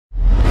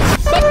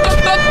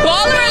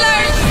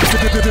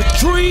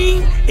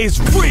dream is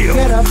real.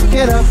 Get up,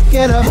 get up,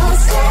 get up.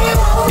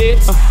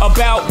 It's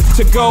about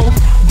to go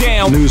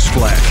down.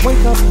 Newsflash. Wake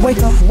up,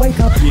 wake up, wake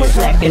up.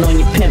 Slacking on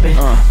your pimpin',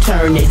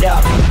 turn it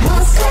up.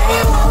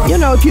 You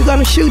know, if you're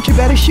gonna shoot, you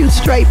better shoot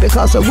straight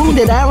because a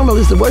wounded animal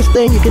is the worst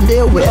thing you can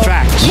deal with.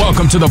 Facts.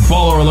 Welcome to the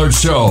Baller Alert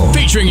Show,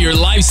 featuring your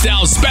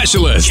lifestyle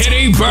specialist,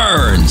 Kitty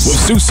Burns, with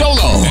Sue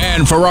Solo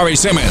and Ferrari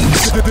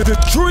Simmons.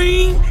 The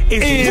dream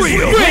is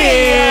real.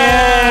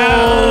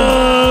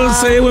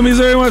 Say it with me,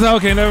 everyone.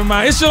 Okay, never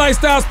mind. It's your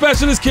lifestyle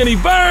specialist, Kenny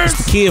Burns.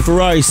 It's the kid,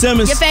 Ferrari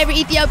Simmons. Your favorite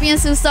Ethiopian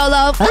Sue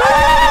Solo.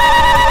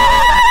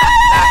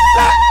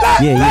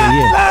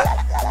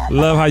 Yeah.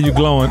 Love how you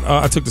glowing.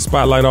 I took the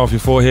spotlight off your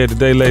forehead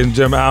today, ladies and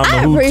gentlemen. I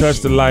don't know who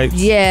touched the lights.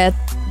 Yeah.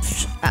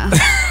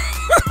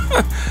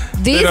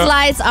 These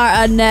lights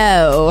are a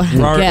no.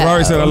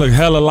 Rory said I look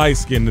hella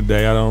light-skinned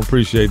today. I don't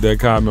appreciate that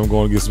comment. I'm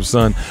going to get some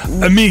sun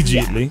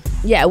immediately.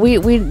 Yeah, we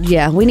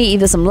need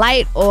either some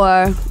light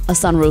or a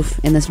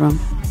sunroof in this room.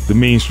 The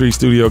Mean Street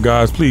Studio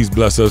guys, please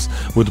bless us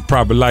with the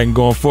proper lighting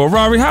going forward.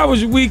 Rory, how was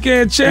your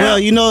weekend, champ? Well,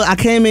 you know, I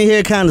came in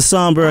here kind of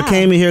somber. Wow. I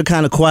came in here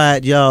kind of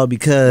quiet, y'all,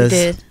 because...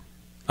 You did.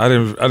 I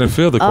didn't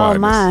feel the quietness. Oh,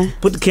 my.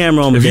 Put the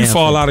camera on my If damn you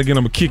fall face. out again,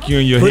 I'm going to kick you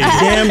in your Put head.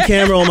 the damn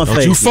camera on my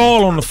face. You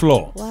fall on the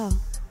floor. Wow.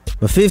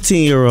 My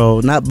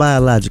 15-year-old, not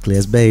biologically,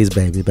 that's Bae's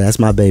baby, but that's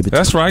my baby.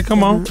 That's right.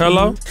 Come on.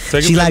 Hello.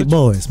 She like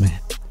boys, man.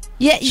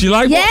 Yeah. She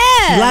like boys?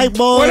 She like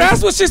boys. Well,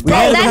 that's what she's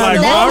supposed to like.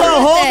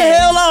 Hold the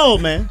hell on,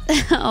 man.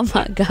 Oh,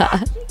 my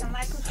God.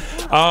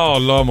 Oh,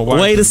 Lord, my wife.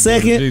 Wait a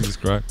second. Jesus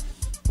Christ.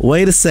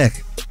 Wait a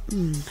second.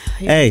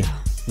 Hey,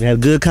 we had a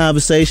good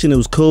conversation. It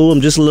was cool. I'm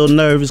just a little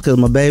nervous because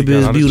my baby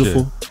is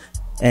beautiful.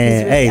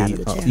 And hey,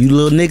 you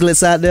little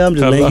nigglets out there, I'm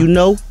just letting you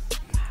know.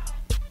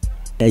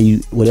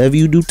 And whatever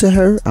you do to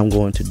her, I'm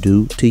going to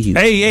do to you.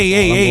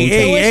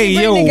 Hey,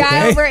 yo. When the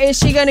guy over, is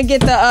she gonna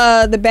get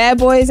the bad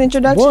boys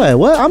introduction? Boy,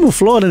 what? I'm a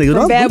Florida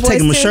nigga. I'm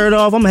taking my shirt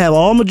off. I'm gonna have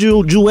all my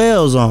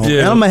jewels on.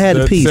 Yeah, and I'm gonna have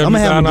the piece. I'm gonna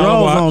have my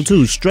drawers on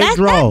too. Straight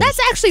draws. That's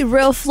actually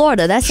real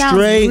Florida. That sounds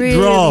straight really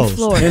draws.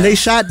 Florida. And they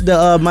shot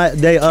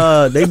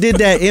they did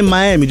that in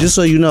Miami, just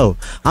so you know.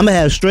 I'm gonna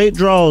have straight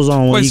draws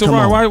on when Wait, you so come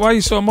on. why are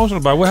you so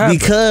emotional about it? What happened?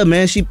 Because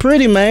man, she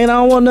pretty, man. I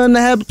don't want nothing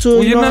to happen to her.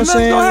 Well, you know what I'm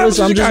saying?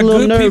 Listen, I'm just a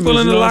little nervous. You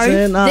know what I'm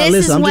saying? Nah,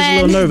 listen, I'm just a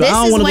little nervous. I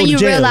don't want to go to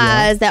jail.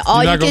 Realize that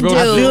all you can do.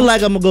 I feel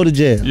like I'm gonna go to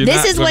jail.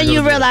 This is when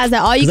you realize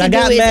that all you can do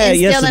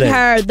is instill in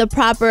her the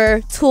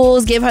proper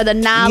tools, give her the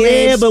knowledge.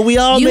 Yeah, but we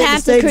all make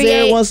mistakes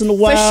every once in a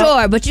while. For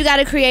sure, but you got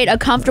to create a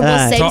comfortable,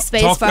 safe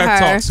space for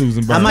her.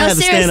 Susan, I might have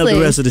to stand up the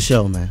rest of the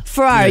show, man.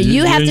 Ferrari,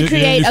 you have to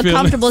create a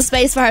comfortable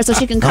space for her so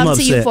she can come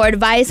to you for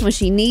advice when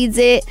she needs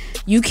it.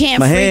 You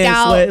can't freak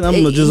out.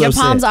 Your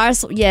palms are,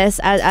 yes,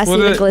 I see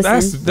the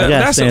glisten.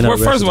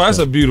 First of all, that's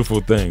a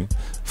beautiful thing.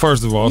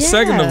 First of all. Yeah.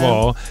 Second of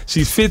all,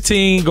 she's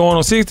 15 going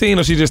on 16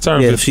 or she just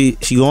turned 15? Yeah,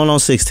 she going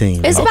on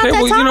 16. It's about that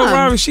time. You know,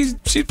 Robbie, she's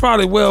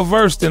probably well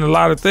versed in a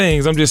lot of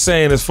things. I'm just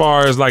saying as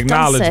far as like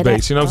knowledge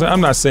base, you know what I'm saying?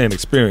 I'm not saying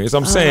experience.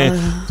 I'm saying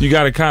you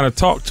got to kind of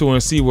talk to her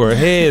and see where her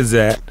head's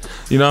at.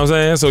 You know what I'm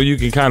saying? So you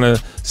can kind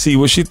of see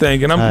what she's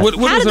thinking. How did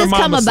this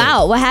come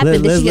about? What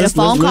happened? Did she get a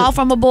phone call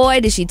from a boy?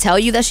 Did she tell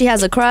you that she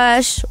has a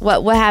crush?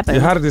 What happened?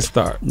 Yeah, how did this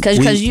start?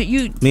 Because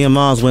you me and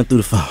Moms went through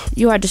the phone.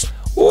 You are just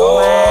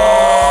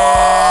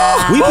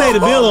we pay the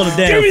bill on the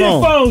damn phone. Give me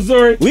your phone,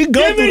 Zuri. We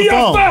go through the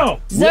phone.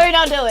 Zuri,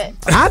 don't do it.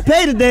 I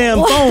pay the damn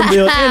phone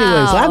bill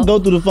anyway, so I can go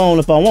through the phone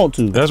if I want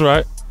to. That's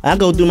right. I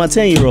go through my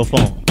 10-year-old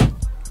phone.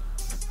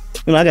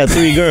 You know, I got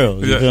 3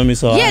 girls. You feel me?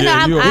 So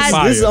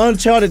this is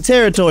uncharted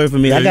territory for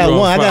me. I got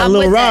one. I got a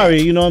little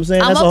Rari. You know what I'm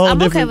saying? That's a whole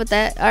different. I'm okay with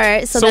that. All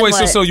right. So wait.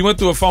 So you went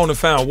through a phone and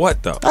found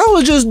what though? I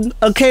was just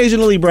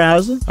occasionally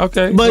browsing.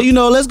 Okay. But you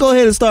know, let's go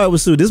ahead and start with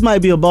Sue. This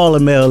might be a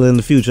baller mail in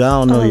the future. I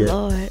don't know yet.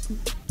 Lord.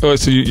 Oh,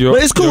 so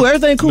but it's cool.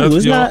 Everything cool.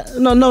 It's not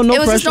no It was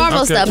pressure. just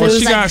normal stuff. Well, it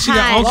was she got she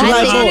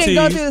didn't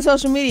go through the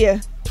social media.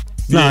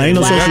 Nah, ain't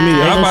no social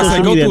media. I'm about to say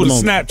go through the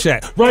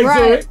Snapchat.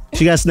 Right.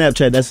 She got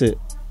Snapchat. That's it.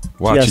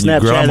 Watching you,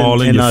 girl. I'm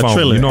all in your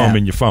phone. You know I'm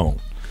in your phone.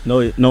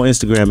 No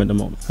Instagram at the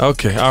moment.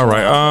 Okay, all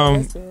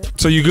right.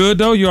 So you good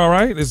though? You all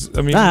right? I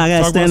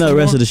gotta stand up the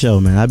rest of the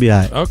show, man. I'll be all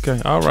right. Okay,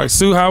 all right.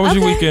 Sue, how was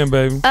your weekend,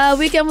 baby?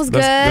 Weekend was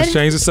good. Let's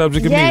change the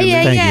subject immediately.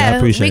 Yeah. Thank you. I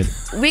appreciate it.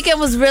 Weekend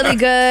was really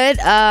good.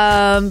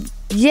 I'm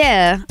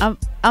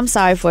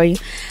sorry for you.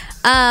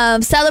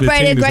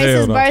 Celebrated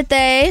Grace's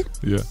birthday.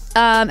 Yeah.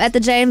 At the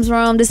James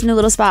Room, this new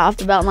little spot off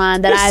the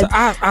Beltline that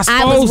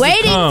I was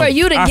waiting for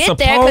you to get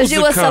there because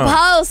you were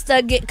supposed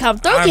to come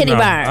through Kitty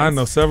Burns. I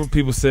know several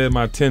people said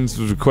my attendance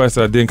was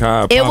requested. I didn't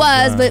come. It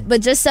was,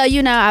 but just so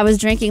you know, I was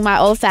drinking my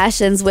old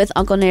fashions with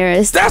Uncle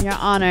Nearest in your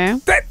honor.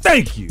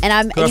 Thank you.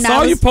 And I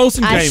saw you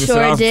posting Jameson.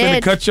 I was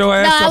finna cut your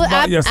ass up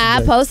about yesterday.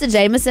 I posted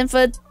Jameson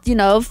for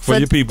your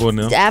people in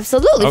there.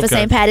 Absolutely for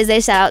St. Patty's Day.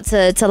 Shout out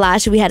to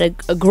Lasha. We had a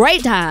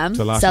great time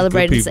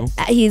celebrating.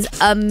 He's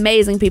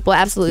amazing people.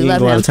 Absolutely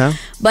love him.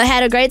 But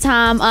had a great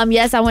time.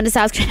 Yes, I went to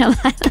South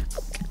Carolina.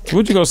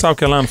 Where'd you go to South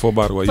Carolina for,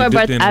 by the way?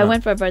 I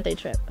went for a birthday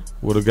trip.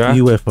 With a guy?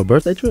 You went for a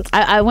birthday trip?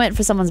 I went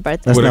for someone's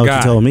birthday. That's not what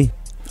you told me.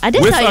 I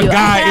did with tell a you.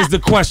 guy is the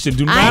question.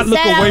 Do not look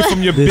away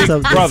from your big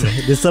brother.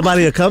 Did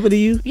somebody accompany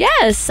you?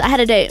 Yes, I had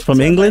a date. From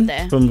England?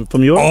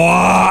 From Europe?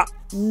 Oh,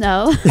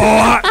 no.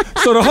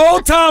 So the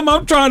whole time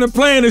I'm trying to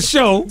plan a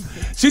show,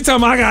 she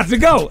told me I got to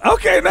go.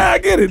 Okay, now I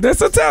get it.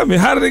 So tell me,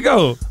 how did it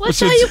go? What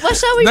show were you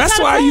That's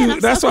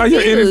why so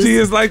your energy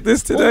is like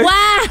this today.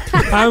 Wow.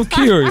 I'm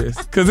curious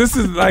because this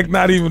is like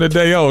not even a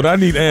day old. I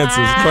need answers.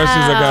 Wow.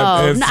 Questions. I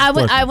got answers.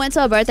 No, I went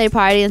to a birthday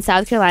party in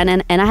South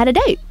Carolina and I had a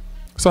date.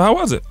 So how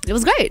was it? It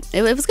was great.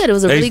 It was good. It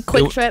was a really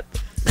quick trip.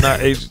 Not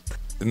age.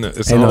 No,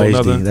 it's Ain't no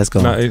HD. That's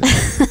cool.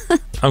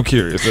 I'm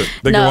curious.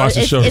 They can watch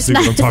the show and see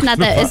what I'm talking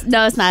about.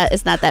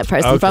 It's not that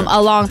person from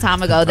a long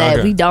time ago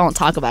that we don't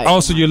talk about.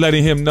 Also, you're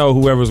letting him know,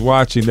 whoever's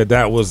watching,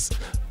 that was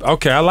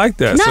okay. I like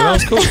that. No. So that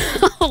was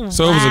cool.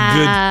 So it was a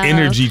good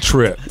energy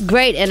trip.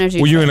 Great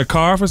energy. Were you in a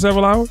car for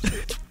several hours?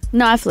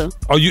 No, I flew.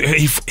 Oh,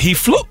 he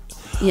flew.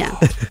 Yeah.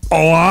 Oh,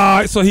 all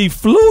right. So he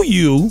flew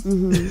you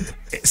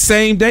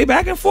same day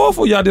back and forth,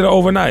 or y'all did it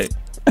overnight?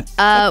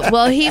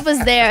 Well, he was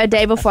there a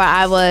day before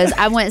I was.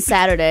 I went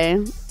Saturday,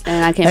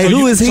 and I came. Hey,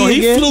 who is he? So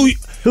he flew.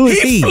 Who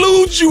is he? He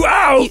flew you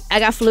out. I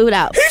got flued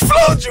out. He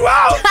flew you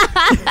out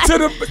to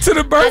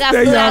the birthday.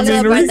 I got flew out to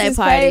the birthday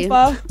party.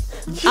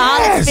 Yes. All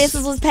the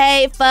expenses was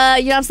paid for.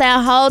 You know what I'm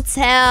saying?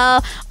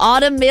 Hotel, all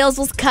the meals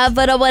was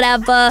covered or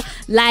whatever.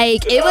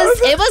 Like it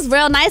was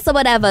real nice or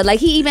whatever. Like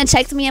he even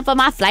checked me in for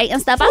my flight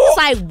and stuff. I was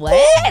like,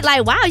 what?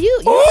 Like wow,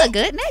 you a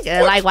good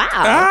nigga. Like wow.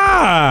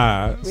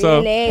 Ah.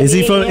 So is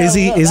he from this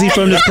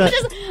country?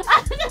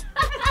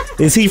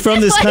 Is he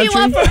from this country?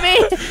 What do you want from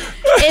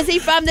me? Is he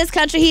from this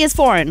country? He is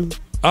foreign.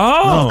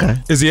 Oh,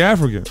 okay. Is he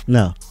African?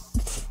 No.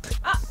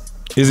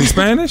 Is he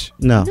Spanish?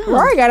 No.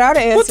 Rory got all the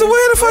answers. What the way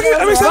the fuck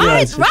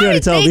is? Rory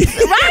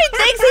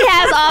thinks he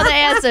has all the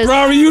answers.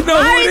 Rory, you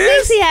know who it Rory is?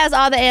 thinks he has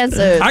all the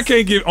answers. I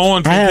can't get on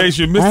in case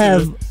you missed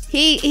it.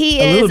 He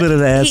a is little bit of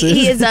the answers.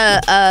 He is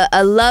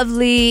a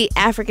lovely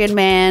African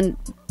man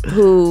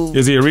who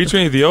is he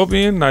Eritrean,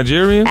 Ethiopian,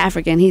 Nigerian?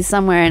 African. He's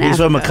somewhere in He's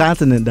Africa. from a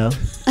continent though.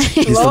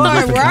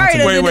 Lord, Rory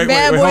done did the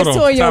bad boys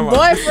to your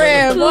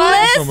boyfriend.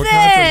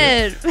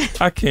 Listen,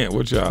 I can't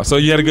with y'all. So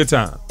you had a good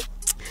time.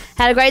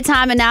 Had a great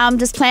time, and now I'm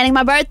just planning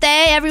my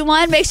birthday.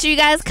 Everyone, make sure you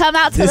guys come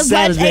out to This the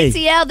Bunch Saturday.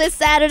 ATL this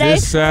Saturday.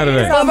 This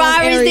Saturday.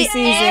 Ferrari's the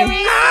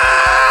Aries.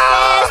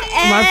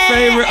 My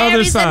favorite other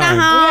Aries in the sign. We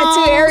got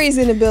home. two Aries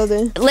in the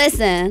building.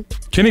 Listen,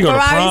 Kenny go to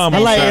Ferrari's prom. I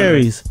on like Saturday.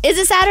 Aries. is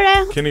it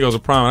Saturday? Kenny goes to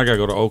prom. I gotta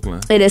go to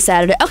Oakland. It is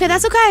Saturday. Okay,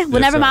 that's okay. Well,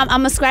 never mind. Saturday. I'm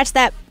gonna scratch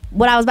that.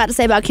 What I was about to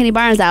say about Kenny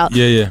Burns out.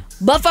 Yeah.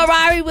 But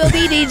Ferrari will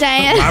be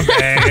DJing. My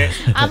bad.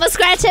 I'm gonna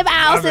scratch him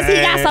out My since he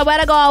got bad. somewhere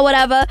to go or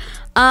whatever.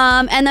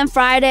 And then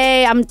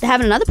Friday, I'm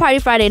having another party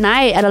Friday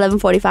night at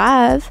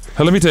 11:45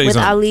 Hey, let me tell you with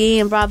something. Ali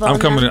and Bravo. I'm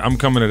coming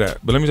to that.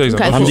 But let me tell you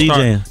something. Okay, Don't cool. I'm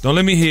start- DJing. Don't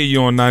let me hear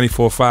you on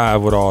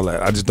 94.5 with all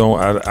that. I just don't.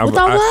 With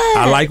all what?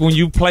 I like when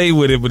you play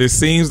with it, but it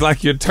seems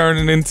like you're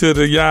turning into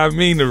the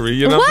Yaminery.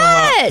 You know what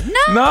I'm talking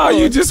about? No. No,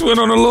 you just went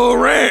on a little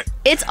rant.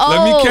 It's old.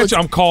 Let me catch you.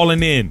 I'm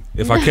calling in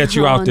if I catch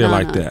you out there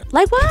like that.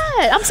 Like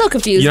what? I'm so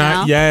confused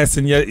now. Yes,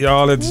 and yet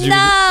y'all. No.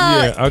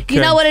 Yeah. Okay.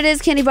 You know what it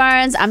is, Kenny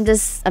Burns? I'm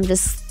just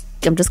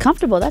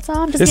comfortable. That's all.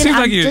 I'm just. It seems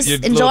like I'm you're just a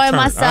little enjoying turned.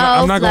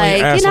 myself. I'm not going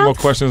to ask some more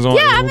questions on.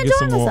 Yeah, it. I'm We'll get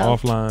some enjoying more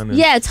myself. offline. And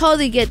Yeah,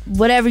 totally get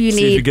whatever you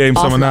see need. if you gave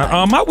some of offline.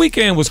 that. My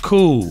weekend was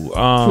cool.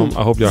 I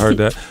hope y'all heard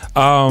that.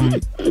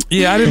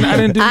 Yeah, I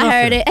didn't do nothing.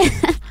 I heard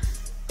it.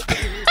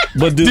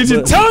 But Did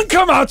your tongue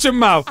come out your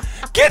mouth?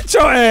 Get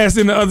your ass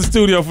in the other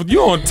studio.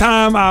 You on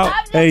timeout.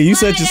 Hey, you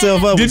set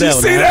yourself up. Did with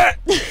you that see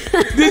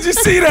that? Did you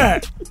see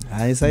that?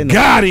 I ain't say no.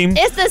 Got him.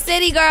 It's the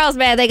city girls,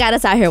 man. They got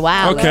us out here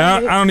wild. Okay, I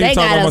don't need to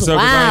talk about myself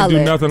because I didn't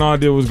do nothing. All I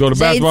did was go to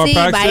basketball JT,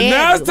 practice. And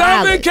now it's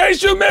time in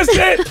case you missed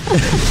it.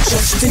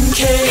 Just in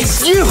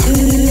case you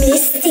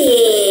missed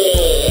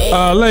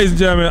it. Ladies and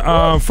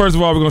gentlemen, first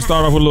of all, we're going to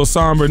start off with a little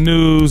somber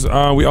news.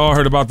 We all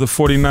heard about the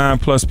 49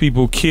 plus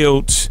people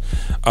killed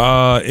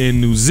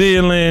in New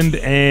Zealand,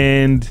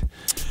 and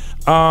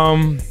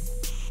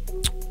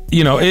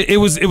you know, it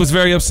was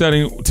very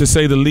upsetting to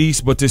say the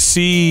least, but to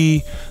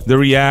see the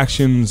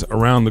reactions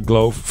around the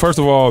globe. First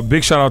of all,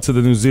 big shout out to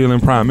the New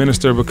Zealand Prime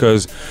Minister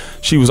because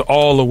she was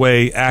all the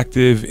way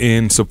active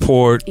in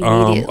support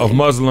of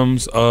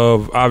Muslims,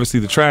 of obviously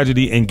the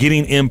tragedy, and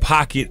getting in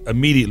pocket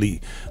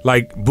immediately,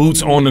 like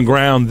boots on the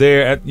ground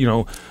there at, you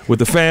know, with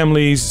the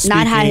families.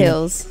 Not high speaking.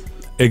 heels.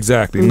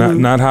 Exactly.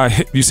 Not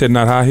high. You said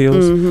not high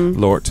heels,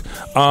 Lord.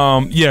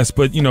 Yes,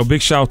 but you know,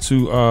 big shout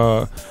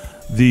to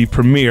the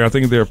premiere. I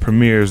think there are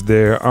premieres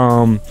there.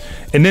 And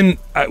then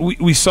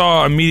we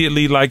saw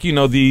immediately, like, you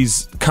know,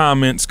 these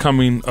comments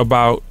coming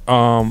about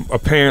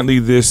apparently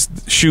this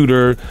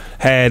shooter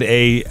had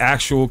a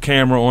actual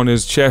camera on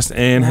his chest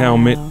and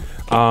helmet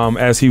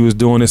as he was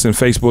doing this, and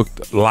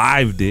Facebook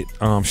lived it,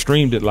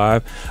 streamed it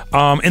live.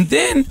 And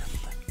then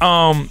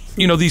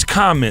you know, these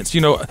comments,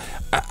 you know,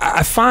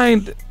 I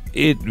find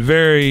it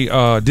very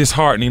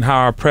disheartening how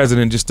our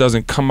president just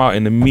doesn't come out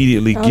and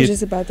immediately I was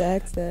just about to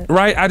ask that.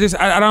 Right? I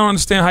don't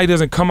understand how he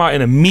doesn't come out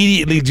and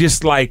immediately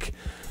just like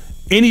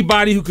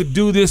anybody who could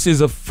do this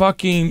is a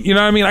fucking, you know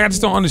what I mean? Like, I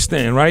just don't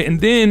understand, right?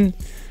 And then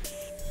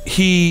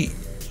he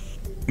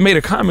made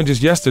a comment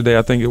just yesterday,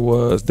 I think it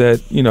was,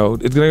 that, you know,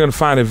 they're going to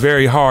find it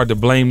very hard to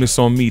blame this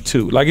on Me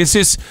Too. Like, it's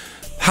just,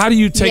 how do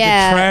you take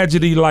a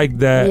tragedy like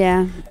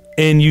that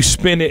and you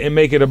spin it and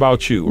make it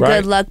about you,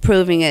 right? Good luck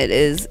proving it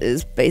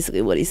is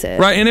basically what he said.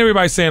 Right, and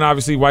everybody's saying,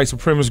 obviously, white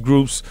supremacist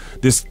groups,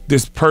 this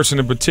person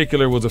in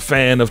particular was a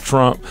fan of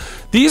Trump.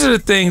 These are the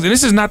things, and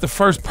this is not the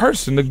first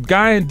person. The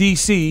guy in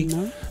D.C.,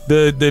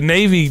 the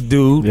Navy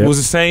dude, was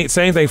the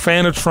same thing,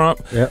 fan of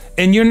Trump,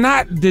 and you're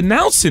not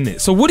denouncing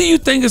it. So what do you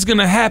think is going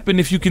to happen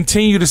if you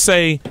continue to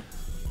say,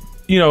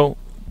 you know,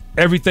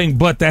 everything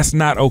but that's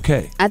not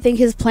okay? I think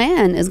his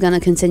plan is going to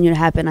continue to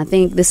happen. I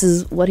think this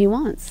is what he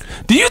wants.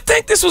 Do you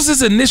think this was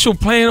his initial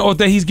plan, or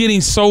that he's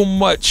getting so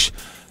much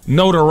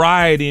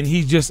notoriety and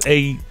he's just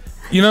a,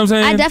 you know what I'm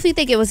saying? I definitely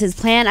think it was his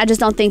plan. I just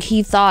don't think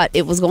he thought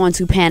it was going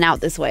to pan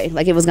out this way.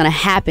 Like, it was going to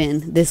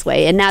happen this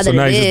way. And now that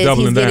now it he's is,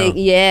 doubling he's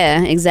getting,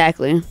 down.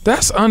 exactly.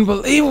 That's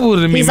unbelievable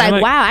to me, He's man.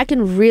 like, wow, I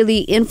can really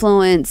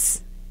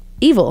influence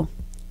evil.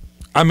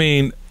 I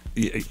mean,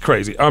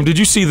 crazy. Did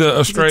you see the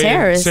Australian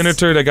terrorist.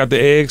 senator that got the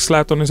egg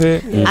slapped on his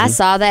head? I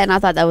saw that and I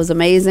thought that was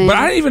amazing. But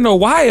I didn't even know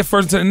why at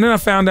first, and then I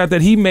found out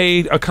that he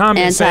made a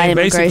comment saying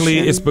basically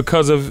Anti-immigration. it's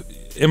because of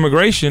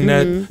immigration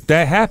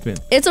that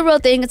happened. It's a real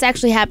thing. It's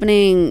actually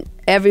happening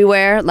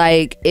everywhere.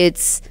 Like,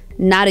 it's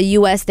not a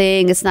U.S.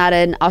 thing. It's not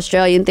an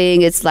Australian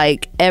thing. It's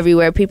like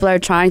everywhere. People are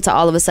trying to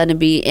all of a sudden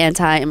be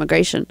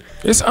anti-immigration.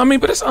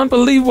 But it's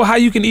unbelievable how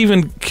you can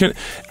even.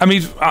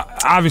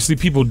 Obviously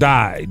people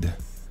died,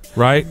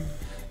 right?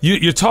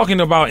 You're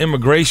talking about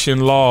immigration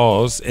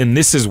laws, and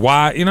this is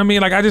why. You know what I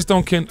mean? Like, I just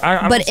don't.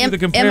 I don't see the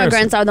comparison.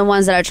 Immigrants are the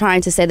ones that are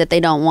trying to say that they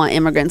don't want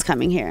immigrants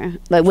coming here.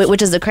 Like,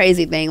 which is the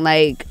crazy thing.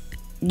 Like,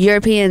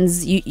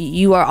 Europeans,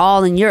 you are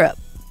all in Europe.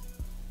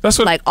 That's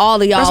what. Like,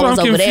 all of y'all was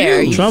over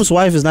there. Trump's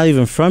wife is not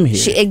even from here.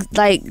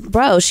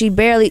 She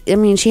barely. I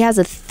mean, she has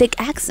a thick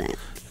accent.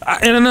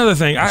 And another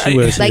thing,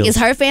 is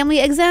her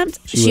family exempt?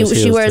 She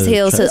wears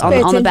heels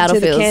on the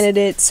battlefield. To the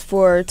candidates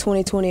for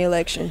 2020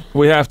 election.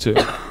 We have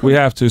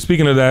to.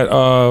 Speaking of that,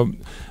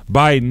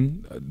 Biden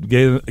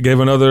gave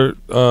another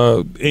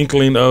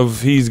inkling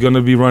of he's going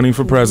to be running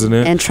for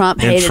president, and Trump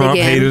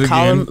hated again.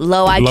 Call him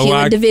low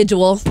IQ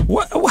individual.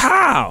 What?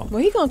 How?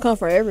 Well, he's gonna come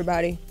for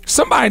everybody.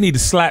 Somebody need to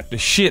slap the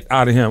shit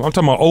out of him. I'm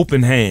talking about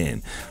open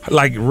hand,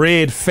 like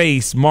red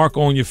face, mark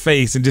on your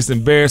face, and just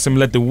embarrass him.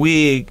 Let the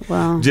wig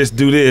just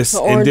do this,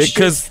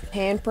 because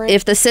handprint.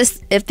 If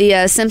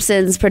the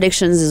Simpsons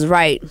predictions is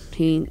right,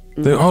 hold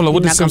on.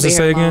 What did Simpsons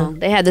say again?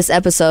 They had this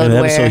episode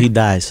where he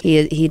dies.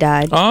 He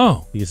died.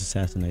 Oh, he gets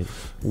assassinated.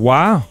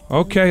 Wow.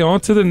 Okay, on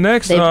to the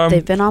next.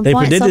 They've been on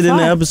point. They predicted in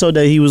the episode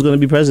that he was going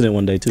to be president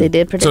one day too. They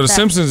did predict. So the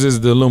Simpsons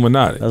is the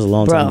Illuminati. That was a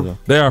long time ago.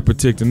 They are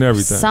predicting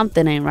everything.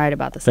 Something ain't right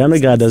about the Family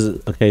Simpsons. Guy does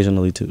it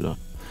occasionally too, though.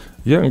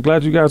 Yeah, I'm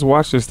glad you guys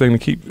watch this thing to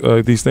keep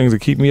these things to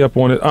keep me up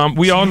on it.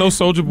 We all know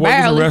Soulja Boy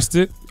was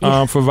arrested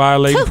for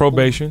violating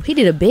probation. He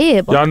did a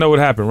bid. Y'all know what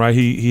happened, right?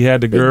 He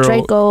had the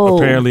girl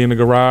apparently in the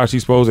garage.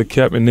 He's supposed to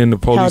kept, and then the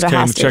police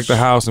came to check the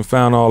house and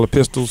found all the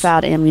pistols,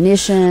 found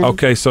ammunition.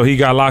 Okay, so he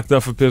got locked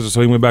up for pistols,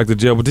 so he went back to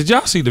jail. But did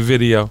y'all see the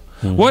video?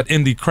 What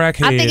in the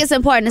crackhead? I think it's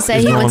important to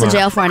say he went to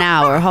jail for an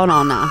hour. Hold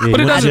on now. Yeah,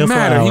 but it doesn't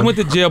matter. He went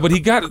to jail, but he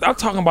got. I'm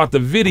talking about the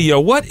video.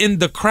 What in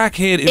the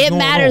crackhead is going on? It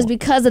matters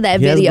because of that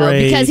video.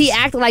 Because he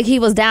acted like he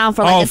was down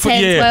for like a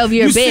 10,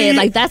 12-year bid.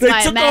 Like, that's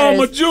why it matters. They took all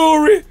my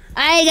jewelry.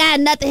 I ain't got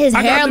nothing. His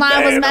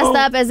hairline was messed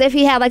up as if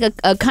he had like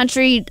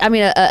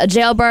a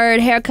jailbird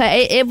haircut.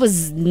 It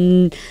was.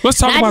 Let's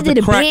talk about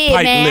the crack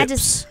pipe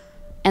lips.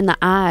 And the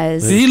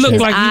eyes. Did he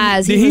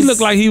look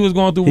like he was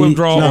going through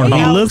withdrawal? No,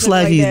 he looks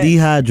like he's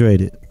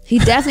dehydrated. He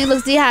definitely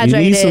looks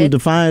dehydrated. He needs some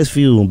Defiance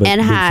fuel, but and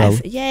high.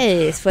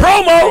 Yes.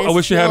 Promo. I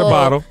wish you had a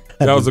bottle.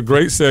 That was a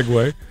great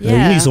segue.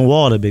 Yeah. You need some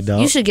water, big dog.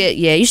 You should get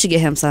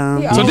him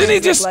some. So didn't he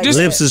just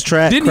lips is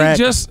track? Didn't he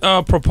just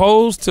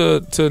propose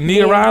to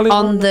Nia Riley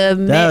on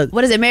the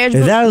what is it? Marriage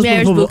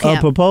boot camp.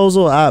 A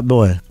proposal,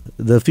 boy,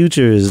 the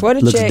future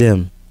looks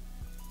dim.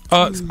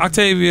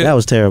 Octavia, that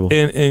was terrible.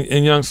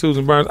 And young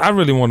Susan Burns, I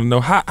really want to know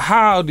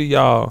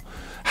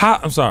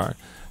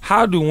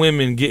how do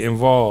women get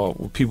involved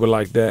with people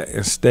like that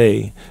and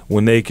stay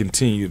when they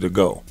continue to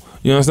go?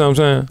 You understand what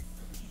I'm saying?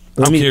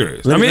 I'm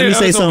curious. Let me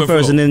say something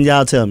first, and then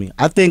y'all tell me.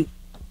 I think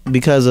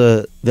because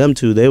of them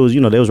two, they was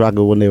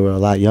rocking when they were a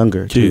lot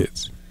younger.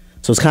 Kids.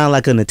 So it's kind of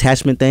like an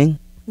attachment thing.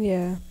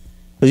 Yeah.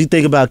 Because you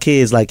think about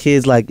kids like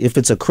if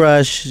it's a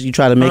crush, you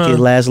try to make it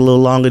last a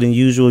little longer than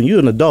usual. And you're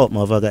an adult,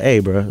 motherfucker. Hey,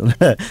 bro.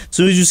 As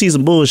soon as you see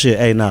some bullshit,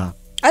 hey, nah.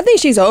 I think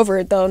she's over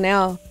it though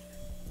now.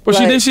 But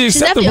she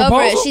accept the proposal?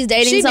 Over it. She's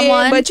dating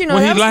someone. But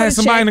when he had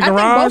somebody in the garage,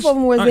 I think both of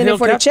them was in it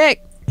for the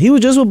check. He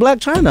was just with Black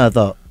China, I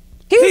thought.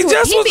 He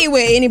be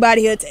with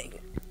anybody he'll take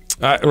it.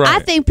 Right. I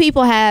think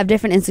people have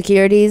different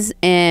insecurities,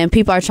 and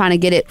people are trying to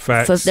get it.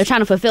 They're trying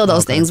to fulfill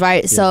those things,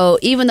 right? Yeah. So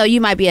even though you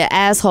might be an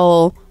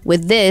asshole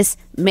with this,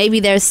 maybe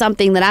there's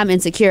something that I'm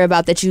insecure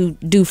about that you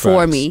do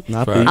for me.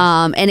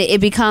 And it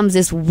becomes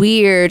this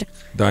weird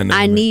dynamic.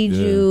 I need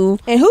you.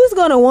 And who's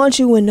gonna want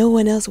you when no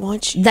one else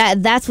wants you?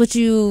 That's what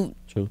you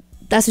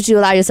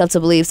allow yourself to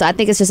believe. So I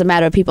think it's just a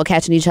matter of people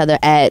catching each other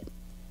at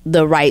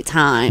the right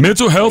time.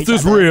 Mental health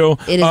is real.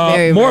 It is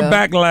very more real.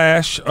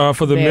 backlash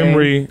for the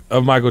memory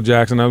of Michael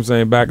Jackson. I'm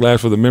saying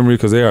backlash for the memory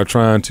because they are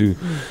trying to.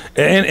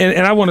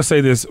 And I want to say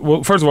this.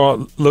 Well, first of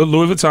all,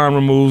 Louis Vuitton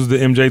removes the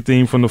MJ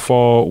theme from the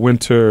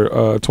fall/winter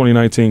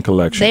 2019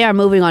 collection. They are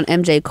moving on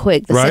MJ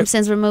quick. The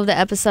Simpsons removed the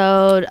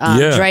episode.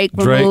 Drake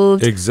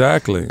removed.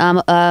 Exactly.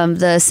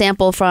 The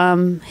sample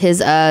from his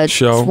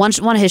show.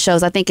 One of his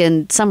shows, I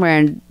think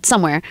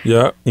somewhere.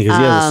 Yeah. Because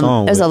he has a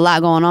song. There's a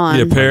lot going on.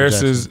 Yeah,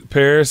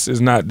 Paris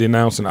is not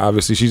denouncing.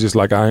 Obviously, she's just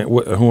like,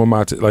 who am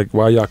I to, like,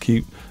 why y'all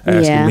keep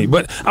asking me?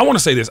 But I want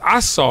to say this. I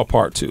saw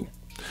part 2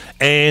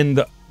 and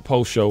the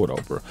post show with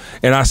Oprah,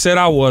 and I said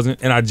I wasn't,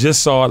 and I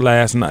just saw it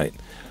last night.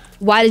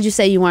 Why did you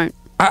say you weren't?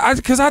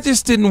 Because I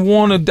just didn't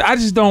want to. I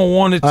just don't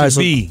want it to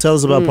be. Tell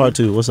us about part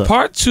 2. What's up?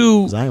 Part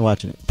 2. I ain't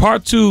watching it.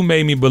 Part 2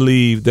 made me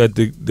believe that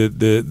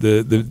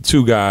the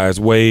two guys,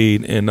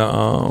 Wade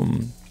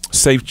and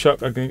Safe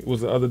Chuck, I think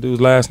was the other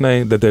dude's last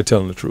name, that they're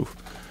telling the truth.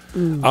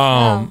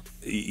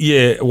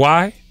 Yeah.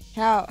 Why?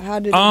 How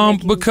did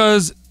it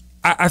because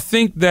I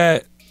think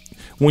that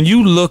when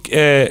you look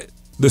at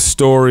the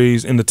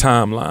stories in the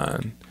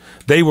timeline,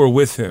 they were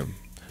with him.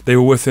 They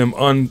were with him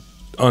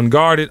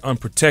unguarded,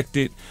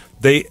 unprotected.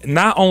 They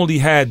not only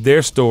had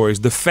their stories,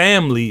 the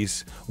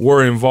families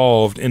were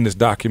involved in this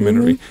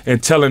documentary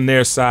and telling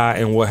their side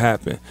and what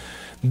happened.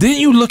 Then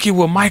you look at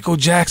what Michael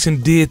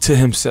Jackson did to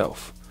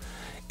himself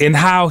and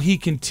how he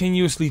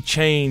continuously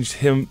changed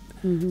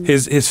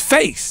his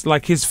face,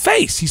 like his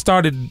face. He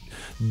started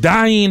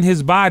dyeing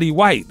his body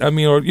white. I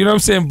mean, or you know what I'm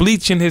saying,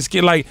 bleaching his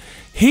skin. Like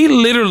he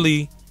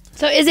literally.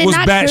 So is it was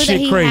not true that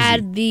he crazy.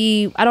 had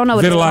the? I don't know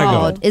what it's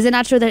called. Is it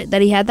not true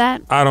that he had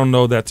that? I don't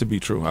know that to be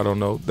true. I don't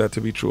know that to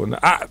be true.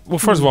 Well,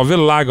 first of all,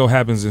 vitiligo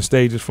happens in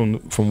stages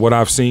from what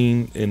I've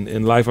seen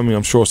in life. I mean,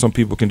 I'm sure some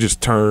people can just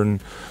turn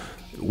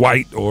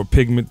white or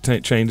pigment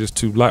changes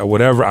to light or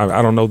whatever.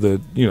 I don't know the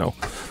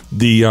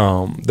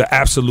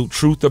absolute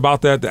truth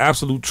about that. The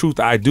absolute truth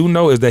I do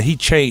know is that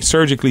he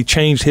surgically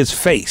changed his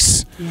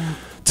face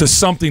to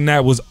something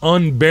that was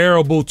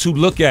unbearable to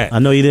look at. I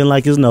know he didn't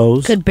like his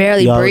nose. Could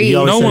barely breathe.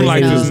 No one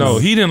liked his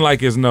nose. He didn't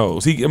like his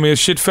nose. His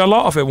shit fell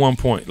off at one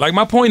point. Like,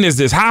 my point is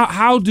this: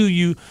 how do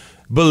you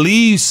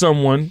believe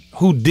someone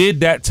who did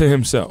that to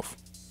himself?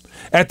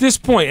 At this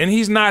point, and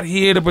he's not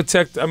here to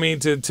protect,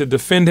 to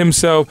defend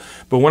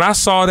himself. But when I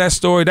saw that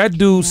story, that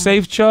dude,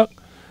 Safe Chuck,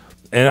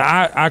 and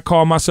I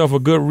call myself a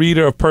good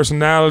reader of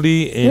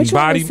personality and Which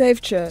body. One was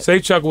Safe Chuck?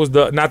 Safe Chuck was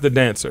not the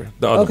dancer,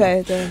 the other one.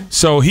 Okay.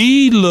 So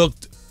he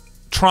looked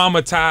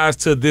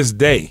traumatized to this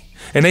day.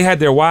 And they had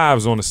their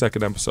wives on the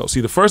second episode.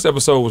 See, the first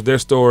episode was their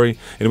story,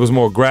 and it was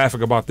more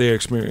graphic about their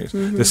experience.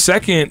 The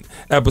second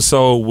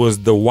episode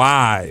was the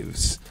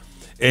wives.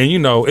 And,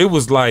 it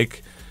was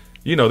like,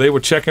 they were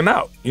checking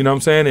out. You know what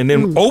I'm saying? And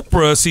then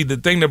Oprah, see, the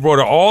thing that brought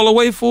her all the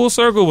way full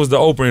circle was the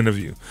Oprah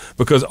interview.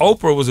 Because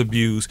Oprah was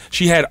abused.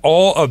 She had an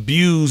all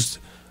abused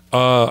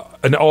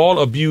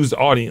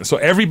audience. So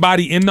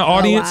everybody in the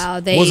audience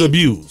was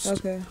abused.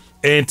 Okay.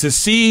 And to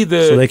see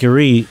so they can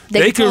read.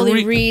 They can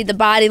totally read the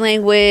body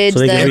language. So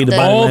they can read the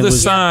body all language. the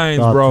signs,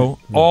 bro.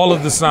 All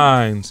of the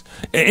signs.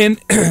 And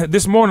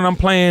this morning I'm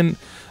playing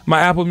my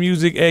Apple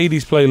Music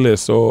 80s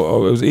playlist,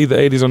 or it was either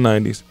 80s or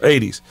 90s.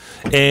 80s.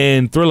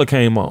 And Thriller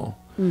came on.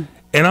 And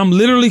I'm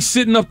literally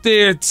sitting up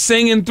there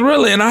singing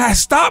Thriller, and I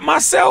stopped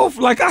myself.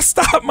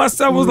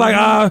 I was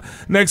like,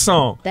 next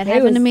song. That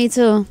happened to me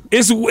too.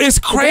 It's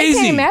crazy.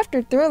 They came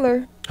after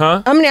Thriller.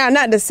 Huh? I mean,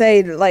 not to say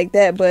it like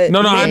that, but no,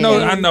 I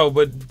know,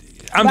 but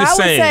I'm just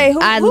saying.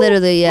 Who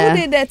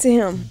did that to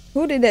him?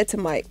 Who did that to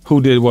Mike?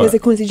 Who did what? Was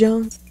it Quincy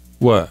Jones?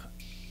 What?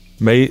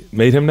 Made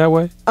him that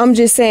way? I'm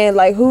just saying,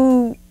 like,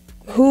 who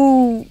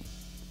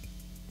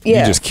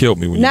yeah. You just killed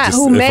me when Not you just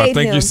who if made I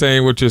think him. you're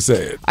saying what you're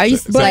saying. Are you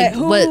like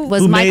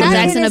was Michael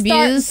Jackson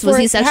abused? Was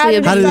he sexually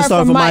abused? How did it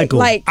start for Michael?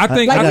 Like, I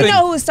think you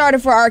know who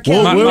started for R.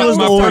 Kelly. What was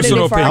my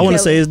personal opinion? I want to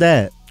say his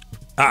dad.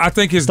 I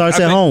think it starts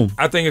at home.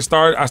 I think it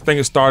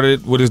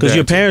started with his dad. Because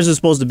your parents are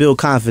supposed to build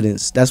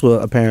confidence. That's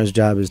what a parent's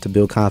job is, to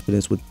build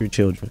confidence with your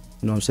children.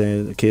 You know what I'm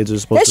saying? The kids are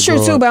supposed That's to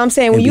true too, but I'm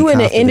saying when you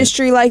in an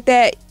industry like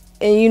that,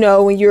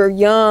 and when you're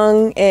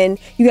young and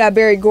you got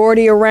Berry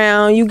Gordy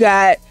around, you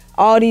got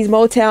all these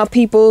Motown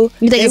people.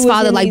 You think his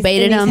father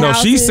baited him? No,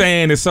 she's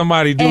saying if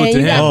somebody do it to him.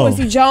 And you got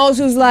Quincy Jones,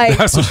 who's like,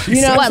 That's what she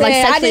you know what I'm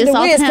saying? I did the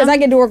Wiz because I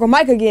get to work with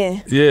Mike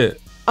again. Yeah.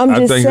 I'm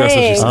just saying. That's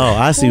what she's saying. Oh,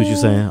 I see what you're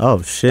saying.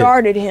 Oh shit.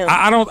 Started him.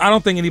 I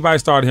don't think anybody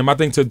started him. I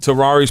think to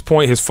Rari's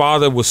point, his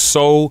father was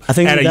at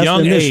a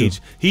young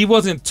age, he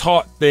wasn't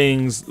taught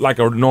things like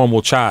a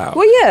normal child.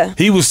 Well, yeah.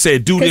 He was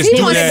said, do this, he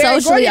do was that.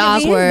 socially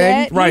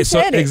awkward. Right. So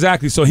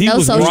exactly. So he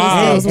was social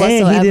robbed. skills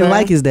And he didn't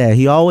like his dad.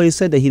 He always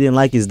said that he didn't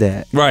like his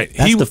dad. Right.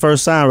 That's the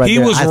first sign right there. He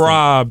was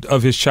robbed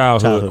of his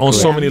childhood on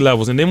so many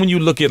levels. And then when you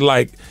look at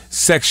like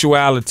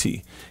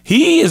sexuality,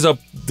 he is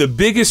the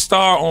biggest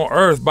star on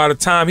earth by the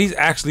time he's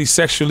actually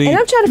sexually. And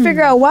I'm trying to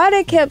figure out why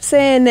they kept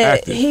saying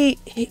that he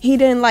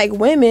didn't like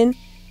women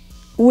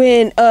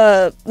when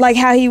like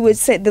how he would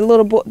say the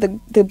little boy,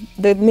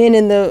 the men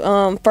in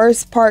the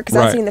first part, because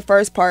I seen the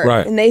first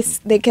part, and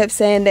they kept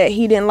saying that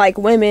he didn't like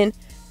women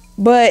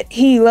but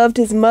he loved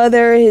his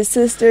mother, his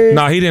sisters.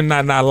 No, he did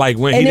not like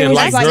women. And He it didn't was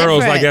like like girls,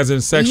 different. like as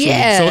in sexually.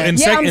 Yeah. So I'm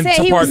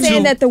saying he part was saying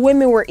two, that the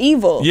women were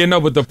evil. yeah, no,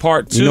 but the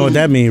part two, You know what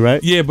that mean,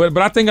 right? Yeah, but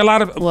I think a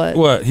lot of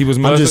What? he was.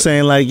 I'm molested just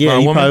saying, like, by yeah, a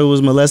he woman? probably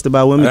was molested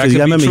by women That because you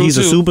could gotta be remember true, he's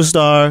a too.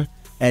 superstar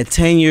at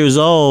 10 years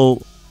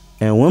old,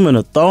 and women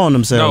are throwing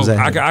themselves No, at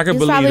him. I could He's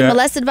believe probably that.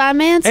 molested by a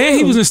man too. And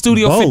he was in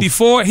Studio Both.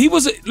 54. He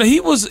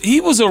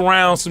was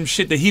around some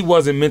shit that he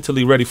wasn't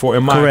mentally ready for,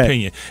 in my Correct.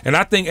 opinion. And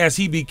I think as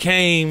he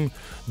became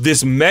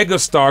this mega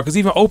star, because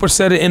even Oprah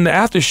said it in the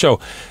after show,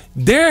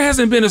 there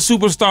hasn't been a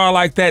superstar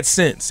like that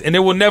since, and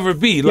there will never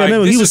be. Yeah, Like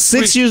remember, this he was is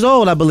 6 years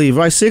old, I believe,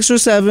 right? 6 or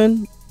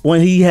 7 when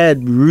he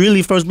had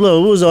really first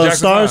blow. It was Jackson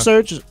Star 5.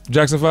 Search.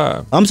 Jackson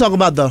 5. I'm talking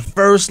about the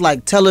first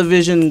like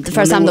television. The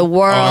first time the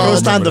world.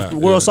 First time the remember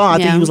that, world yeah. saw. I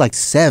think Yeah. he was like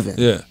 7.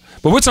 Yeah.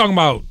 But we're talking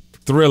about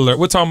Thriller.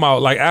 We're talking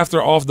about like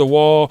after Off the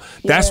Wall.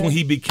 That's when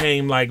he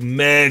became like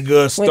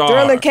mega star. When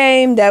Thriller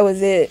came, that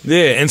was it.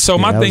 Yeah, and so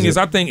my that thing was is,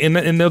 I think in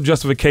no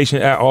justification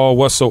at all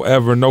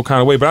whatsoever, no kind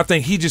of way. But I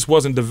think he just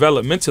wasn't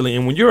developed mentally.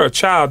 And when you're a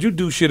child, you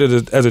do shit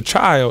as a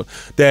child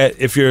that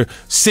if you're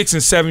 6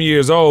 and 7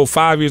 years old,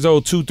 5 years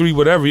old, 2, 3,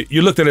 whatever,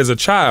 you're looked at as a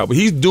child. But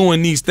he's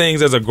doing these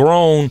things as a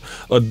grown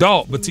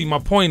adult. But see, my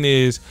point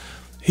is,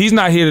 he's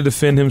not here to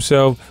defend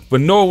himself,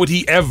 but nor would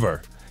he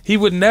ever. He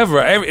would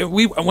never.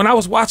 When I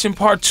was watching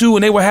part 2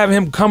 and they were having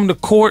him come to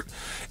court,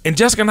 and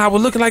Jessica and I were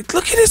looking like,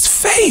 look at his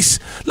face.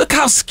 Look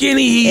how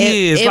skinny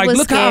he is. It Like, was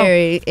look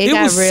scary. how It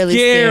got was really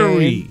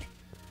scary.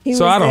 He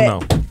So was I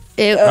don't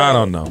that- know. I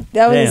don't know.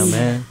 That was Damn,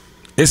 man.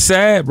 It's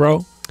sad,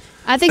 bro.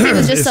 I think he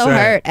was just It's so sad.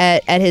 hurt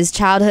at his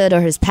childhood or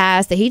his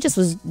past that he just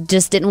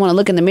didn't want to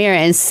look in the mirror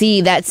and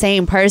see that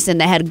same person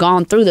that had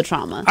gone through the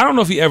trauma. I don't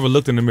know if he ever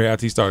looked in the mirror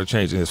after he started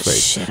changing his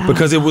face Shit, I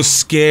because it don't was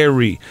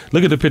scary.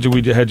 Look at the picture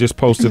we had just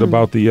posted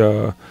about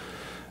the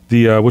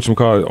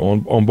whatchamacallit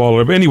on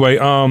Baller. But anyway,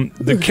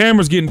 the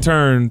camera's getting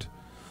turned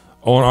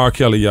on R.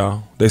 Kelly,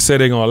 y'all. They say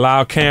they're gonna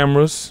allow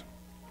cameras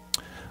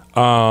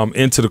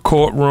into the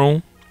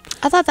courtroom.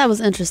 I thought that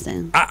was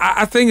interesting.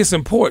 I think it's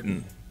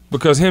important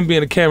because him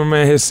being a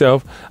cameraman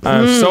himself,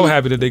 I'm so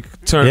happy that they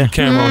turned Yeah. the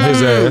camera on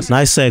his ass.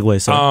 Nice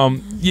segue,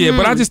 sir. Yeah,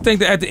 but I just think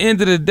that at the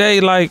end of the day,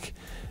 like,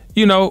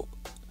 you know,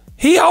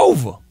 he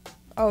over.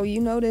 Oh,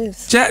 you know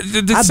this. The I've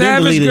been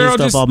Savage deleting girl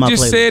his stuff off my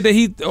just playlist. said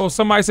that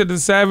somebody said the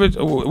Savage,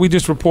 we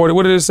just reported,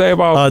 what did it say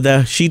about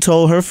That she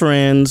told her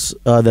friends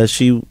that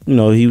she he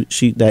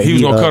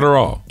was going to cut her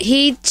off?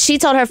 She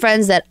told her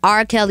friends that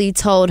R. Kelly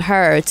told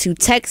her to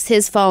text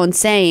his phone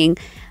saying,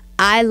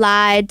 I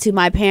lied to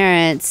my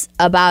parents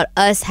about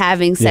us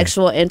having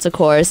sexual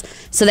intercourse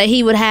so that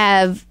he would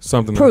have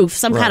Something proof,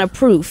 some kind of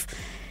proof.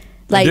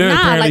 Like, then nah,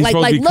 apparently he's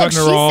supposed to be look, cutting she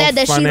her off said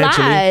that she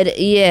financially. lied.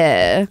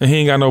 Yeah. And he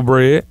ain't got no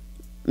bread.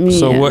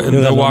 So Yeah. what in He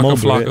the got no Waka more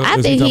Flocka bread. I is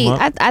he think talking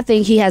about? I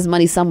think he has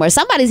money somewhere.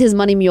 Somebody's his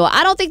money mule.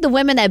 I don't think the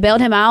women that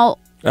bailed him out.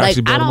 Actually Like,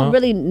 bailed I him don't out?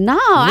 really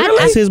know.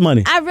 That's his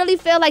money. I really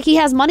feel like he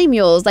has money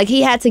mules. Like,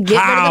 he had to get rid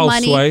of the How,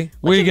 money. Sway?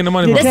 Where you getting the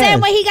money The from? same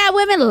way he got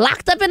women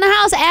locked up in the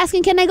house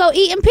asking, can they go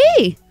eat and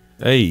pee?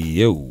 Hey,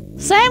 yo.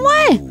 Same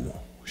way.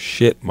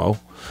 Shit, Mo.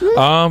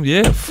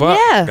 Yeah, fuck.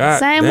 Yeah, God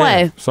same damn.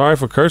 way. Sorry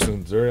for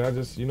cursing, Zuri. I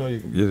just,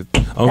 your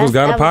uncle's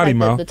got a That was potty like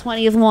mouth. The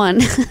 20th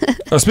one.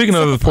 Speaking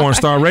of the porn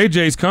star, Ray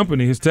J's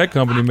company, his tech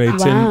company, made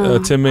Wow.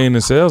 10 million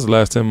in sales the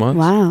last 10 months.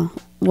 Wow.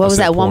 What I was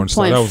said that, porn 1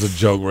 star. point? That was a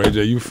joke, Ray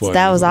J. You funny.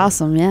 That was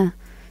awesome, yeah.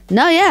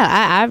 No,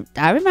 yeah,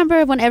 I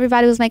remember when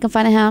everybody was making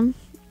fun of him.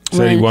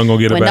 Said he wasn't gonna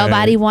get a when bad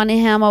nobody hand. wanted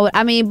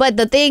him. But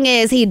the thing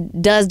is, he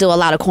does do a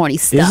lot of corny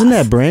stuff. Isn't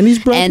that Brandy's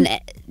brother? And I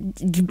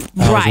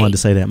always right, wanted to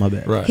say that. My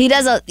bad. Right. he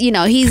does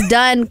he's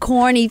done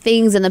corny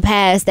things in the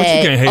past But you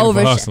that can't hate him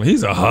for hustling.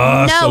 He's a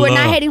hustler. No, we're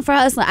not hating for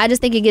hustling. I just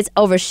think it gets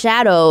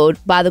overshadowed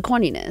by the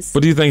corniness.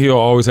 But do you think he'll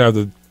always have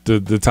the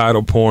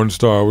title porn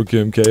star with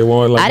Kim K?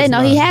 Well, like, I didn't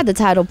know it's he not- had the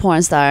title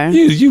porn star.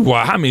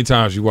 How many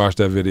times you watched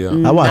that video?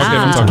 I watched Okay, it.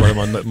 I'm talking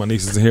about it. My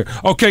niece is in here.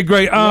 Okay,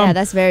 great. Yeah,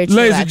 that's very true,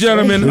 Ladies and actually.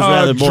 gentlemen, It's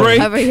rather boring.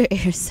 Cover Drake your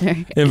ears,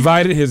 sir.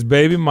 invited his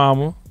baby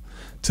mama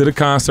to the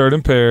concert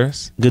in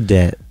Paris. Good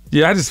dad.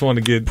 Yeah, I just want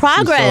to get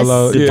Progress.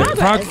 Solo. Yeah,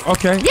 Progress.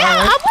 okay. Yeah,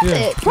 all right. I'm with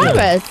it.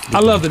 Progress. I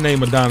love the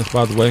name Adonis,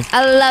 by the way.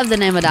 I love the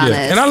name Adonis.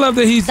 Yeah. And I love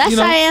that he's. That's you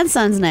know, Cheyenne's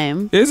son's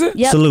name. Is it?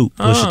 Yep. Salute,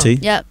 Pusha T.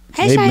 Yep.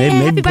 Hey, Maybe, Cheyenne,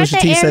 maybe happy Pusha birthday,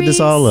 T set this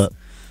all Aries. up.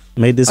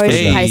 Made this Or for is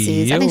she them.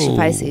 Pisces? I think she's yo.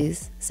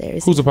 Pisces.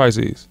 Seriously. Who's a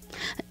Pisces?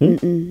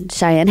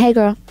 Cheyenne. Hey,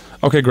 girl.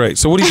 Okay, great.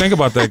 So, what do you think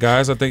about that,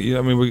 guys? I think.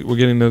 I mean, we're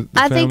getting the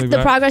I family think the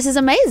back. progress is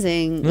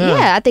amazing. Yeah.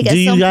 Yeah, I think Do at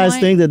you some guys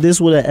point, think that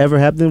this would have ever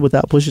happened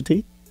without Pusha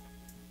T?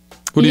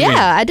 What do you yeah, mean?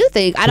 I do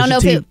think. I don't know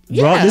Pusha if T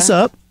it brought this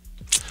up.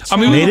 I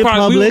mean, Made it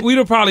public. we'd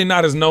have probably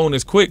not as known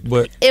as quick,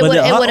 but It would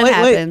have wait.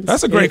 happened.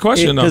 that's a great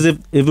question, though. Because if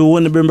it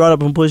wouldn't have been brought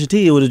up on Pusha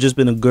T, it would have just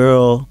been a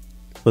girl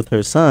with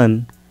her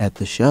son at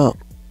the show.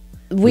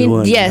 We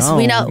wouldn't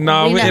we know.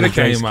 No, we know. it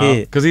came First out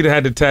kid. because he'd have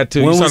had the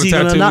tattoo. When you saw was the he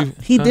gonna tattoo? not?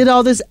 He Huh? did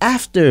all this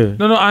after.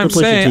 No, I'm the Pusha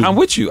saying T. I'm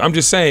with you. I'm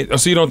just saying.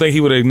 So you don't think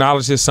he would have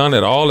acknowledged his son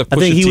at all? If I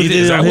think Pusha he T would have did?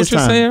 did Is it that on what his you're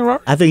time. saying,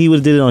 Rob? I think he would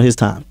have did it on his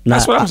time.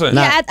 That's what I'm saying.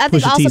 not Yeah, I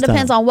think Pusha also T's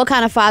depends time. on what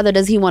kind of father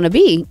does he want to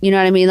be. You know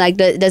what I mean? Like,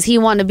 does he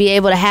want to be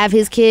able to have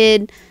his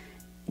kid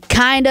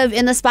kind of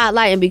in the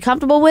spotlight and be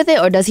comfortable with it,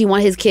 or does he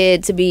want his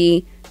kid to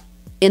be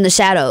in the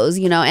shadows?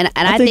 You know, and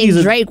I think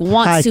Drake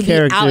wants to be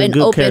out and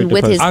open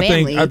with his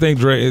family. I think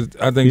Drake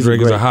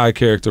is a high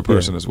character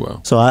person as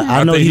well. So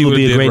I know he would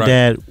be a great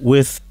dad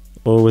with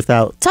or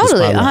without.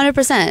 Totally,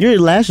 100%. Your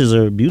lashes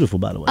are beautiful,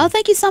 by the way. Oh,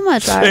 thank you so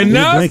much, Robert. And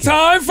now it's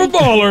time for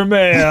Baller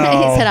Mail.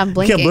 He said I'm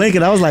blinking. Kept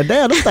blinking. I was like,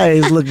 damn, those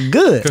things look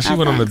good. Because she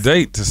went on a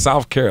date to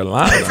South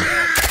Carolina.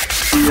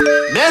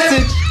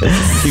 Message.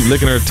 Keep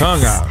licking her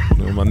tongue out.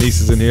 You know, my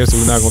niece is in here, so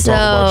we're not going to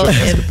talk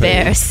about your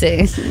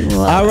embarrassing.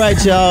 All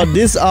right, y'all.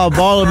 This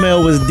Baller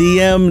Mail was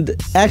DM'd,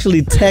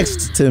 actually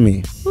texted to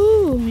me.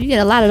 Ooh, you get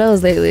a lot of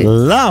those lately.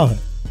 Lord.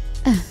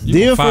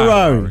 Dear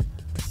Ferrari,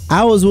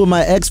 I was with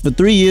my ex for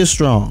 3 years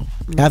strong.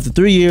 After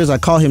 3 years, I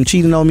caught him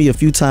cheating on me a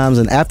few times,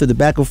 and after the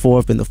back and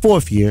forth in the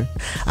 4th year,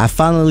 I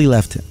finally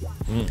left him.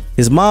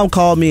 His mom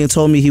called me and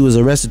told me he was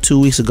arrested 2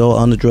 weeks ago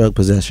under drug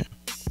possession.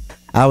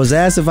 I was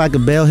asked if I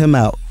could bail him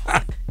out.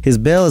 His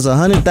bail is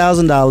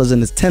 $100,000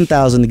 and it's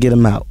 $10,000 to get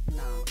him out.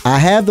 I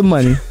have the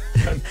money,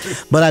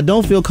 but I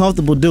don't feel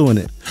comfortable doing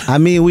it. I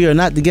mean, we are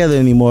not together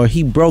anymore.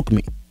 He broke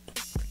me.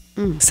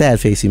 Sad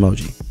face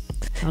emoji.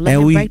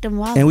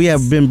 And we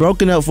have been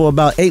broken up for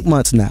about 8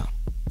 months now.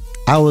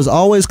 I was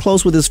always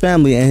close with his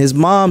family, and his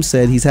mom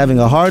said he's having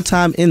a hard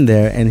time in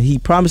there, and he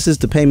promises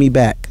to pay me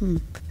back.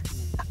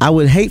 I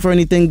would hate for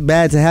anything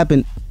bad to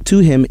happen to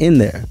him in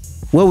there.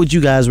 What would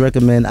you guys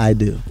recommend I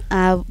do?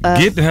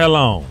 Get the hell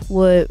on.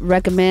 Would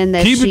recommend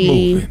that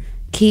she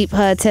keep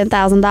her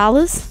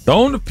 $10,000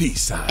 on the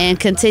peace side and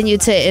continue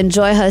to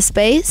enjoy her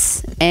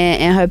space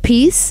and her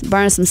peace.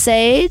 Burn some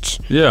sage.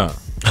 Yeah.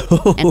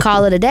 And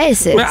call it a day,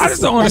 sis. Man, I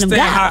just don't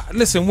understand how.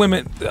 Listen,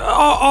 women,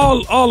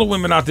 all the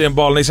women out there in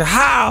Ball Nation,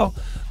 how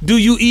do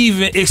you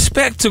even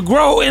expect to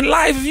grow in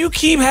life if you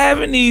keep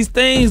having these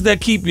things that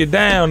keep you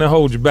down and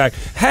hold you back?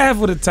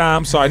 Half of the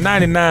time,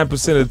 99%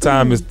 of the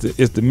time, it's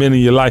the men in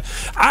your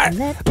life.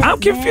 I'm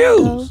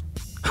confused.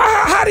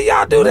 How do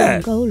y'all do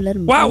that?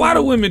 Why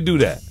do women do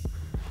that?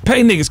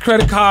 Pay niggas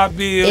credit card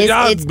bills.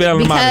 Y'all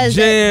bailing them out of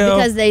jail.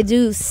 Because they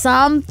do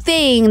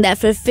something that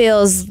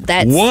fulfills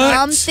that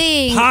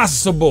something.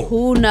 Possible.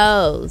 Who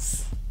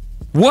knows?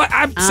 What?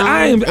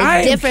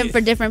 It's different for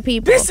different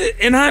people.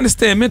 And I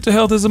understand mental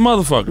health is a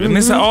motherfucker. And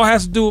this all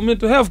has to do with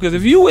mental health. Because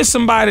if you with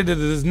somebody that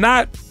does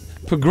not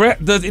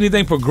does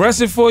anything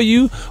progressive for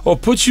you or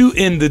put you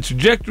in the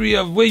trajectory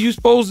of where you're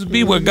supposed to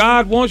be, where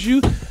God wants you,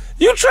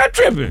 you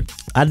tripping.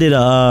 I did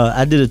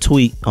a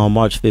tweet on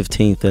March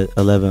 15th at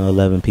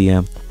 11:11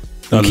 p.m.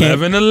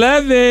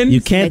 11:11.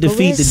 You can't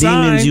defeat the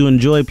demons you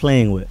enjoy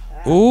playing with.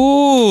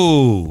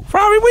 Ooh,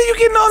 probably where you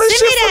getting all this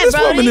shit from?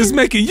 This woman is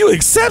making you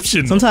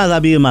exceptional. Sometimes I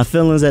be in my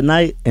feelings at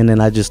night, and then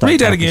I just start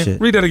talking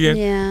shit. Read that again.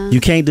 Yeah. You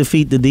can't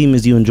defeat the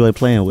demons you enjoy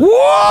playing with.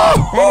 Whoa!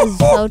 That is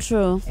so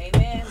true.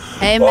 Amen.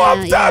 Amen. Well,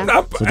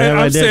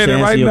 I'm saying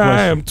it right now.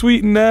 I am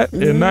tweeting that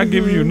and not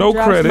giving you no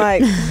credit.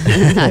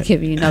 Not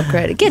giving you no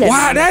credit. Get it.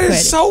 Wow, that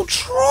is so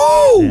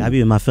true. Yeah, I be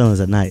in my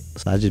feelings at night,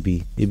 so I just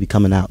it be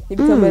coming out. You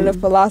becoming a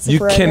philosopher. You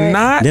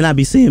cannot. Then I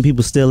be seeing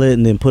people steal it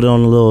and then put it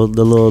on the little.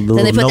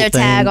 Then they put their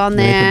tag on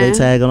there. They put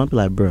their tag on. I be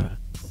like, bruh.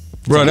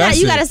 Bro,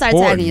 you gotta start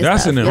tagging your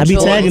stuff. I be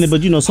tagging it,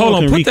 but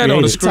hold on, put that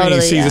on the screen,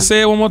 totally, Caesar.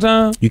 Say it one more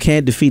time. You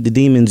can't defeat the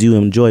demons you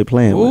enjoy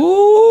playing with.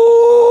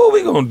 Ooh,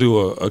 we gonna do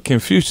a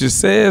Confucius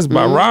Says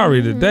by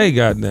Rari today,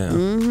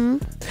 goddamn.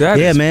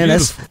 Yeah, man,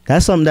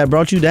 that's something that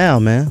brought you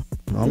down, man.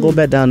 Don't go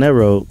back down that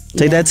road.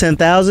 Take that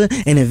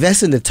 $10,000 and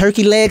invest in the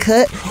turkey leg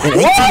hut and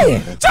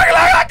ATM. Turkey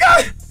leg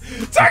hut.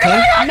 Turkey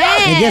leg hut.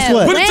 Man, and guess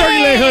what? Put the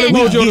turkey leg hut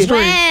emoji on the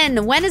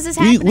screen. When is this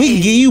happening? We can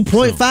give you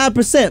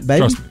 0.5%, baby.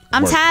 Trust me.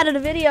 I'm tired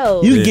of the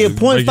videos. You can get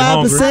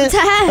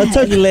 0.5% a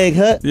turkey leg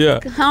hut. Yeah.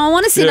 I don't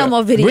want to see no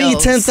more videos. Bring your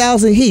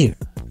 10,000 here.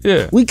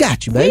 Yeah. We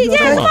got you, baby.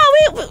 Come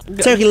on.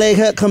 Turkey leg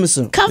hut coming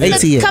soon. Come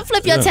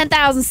flip your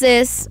 10,000,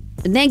 sis.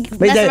 And then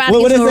mess around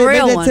and get you a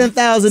real one.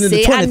 10,000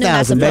 into 20,000, I knew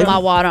not to put my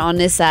water on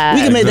this side.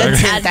 We can make that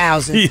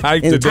 10,000. I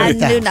knew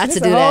not to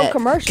do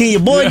that. Can your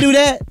boy do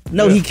that?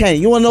 No, he can't.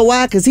 You want to know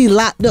why? Because he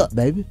locked up,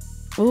 baby.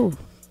 Ooh.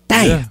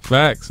 Damn. Yeah,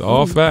 facts.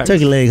 All facts.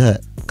 Turkey leg hut.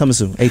 Coming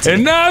soon. 18.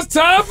 And now it's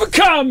time for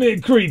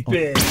comment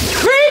creeping.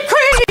 Creep.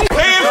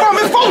 Playing from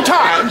his full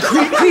time.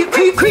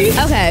 Creep.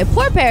 Okay,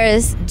 poor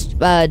Paris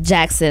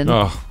Jackson.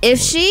 If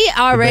she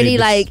already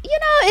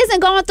isn't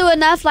going through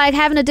enough,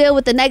 having to deal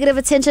with the negative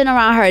attention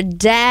around her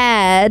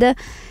dad,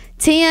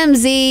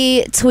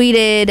 TMZ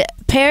tweeted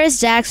Paris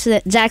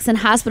Jackson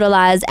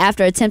hospitalized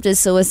after attempted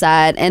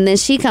suicide, and then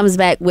she comes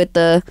back with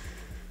the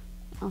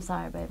I'm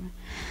sorry, baby.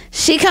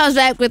 She comes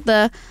back with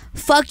the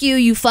 "fuck you,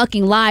 you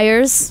fucking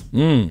liars"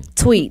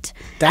 tweet.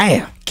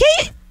 Damn.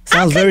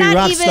 Sounds very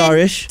rock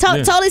star-ish.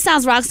 Totally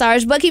sounds rock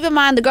star-ish, but keep in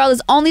mind the girl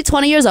is only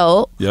 20 years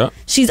old. Yeah.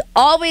 She's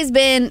always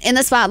been in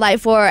the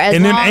spotlight for as long.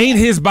 And then ain't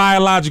his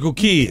biological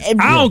kid.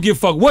 I don't give a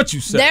fuck what you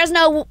say. There's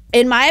no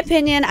in my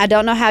opinion, I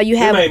don't know how you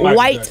have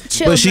white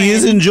children. But she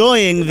is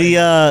enjoying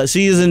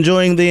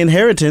the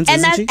inheritance,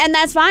 and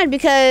that's fine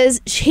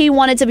because he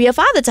wanted to be a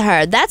father to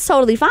her. That's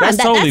totally fine.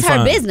 That's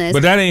her business.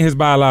 But that ain't his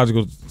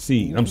biological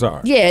seed. I'm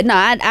sorry. Yeah, no,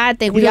 I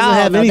think we all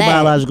doesn't have know any that.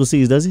 biological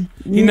seeds, does he?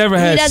 He never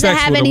had. He doesn't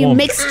have any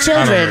mixed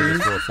children.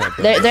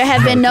 There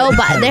have been no.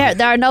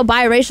 There are no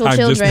biracial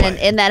children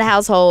in that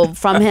household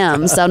from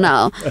him. So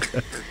no.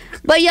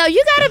 But yo,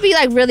 you gotta be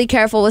like really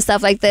careful with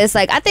stuff like this.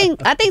 Like I think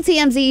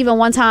TMZ even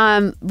one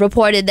time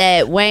reported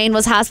that Wayne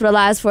was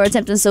hospitalized for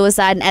attempting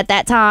suicide, and at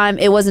that time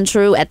it wasn't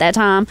true at that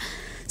time.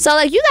 So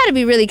like you gotta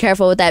be really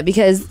careful with that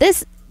because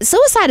this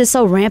suicide is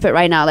so rampant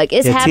right now. Like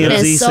it's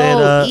happening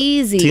so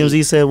easy.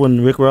 TMZ said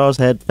when Rick Ross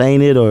had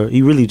fainted, or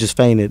he really just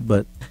fainted,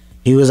 but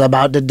he was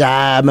about to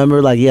die.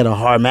 Remember, like he had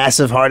a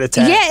massive heart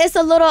attack. Yeah, it's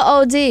a little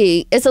OD.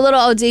 It's a little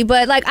OD,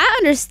 but like I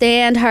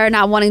understand her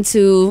not wanting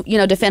to,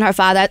 defend her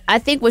father. I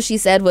think what she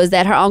said was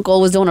that her uncle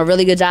was doing a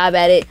really good job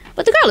at it.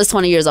 But the girl is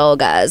 20 years old,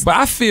 guys. But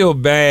I feel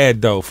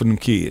bad though for them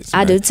kids.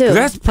 I do too.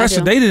 That's pressure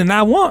they did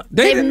not want.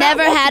 They've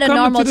never had a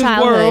normal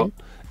childhood.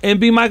 And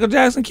be Michael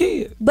Jackson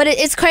kid. But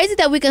it's crazy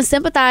that we can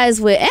sympathize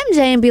with MJ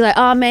and be like,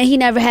 oh man, he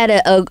never had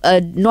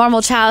a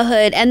normal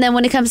childhood. And then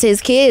when it comes to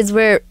his kids,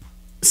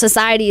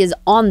 society is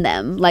on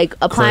them, like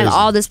applying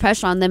all this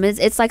pressure on them.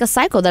 It's like a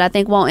cycle that I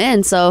think won't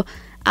end. So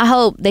I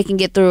hope they can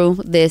get through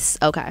this.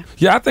 Okay.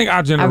 Yeah, I think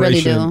our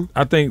generation. I really do.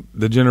 I think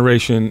the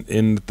generation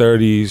in the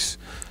 30s,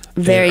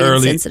 very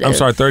insensitive. I'm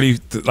sorry,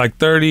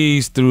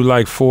 30s through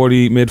like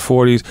 40, mid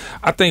 40s.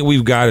 I think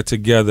we've got it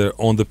together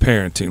on the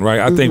parenting, right?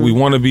 I think we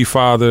want to be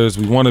fathers,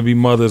 we want to be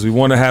mothers, we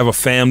want to have a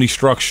family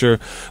structure.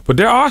 But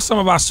there are some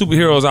of our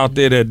superheroes out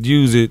there that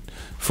use it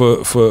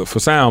for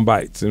sound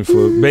bites and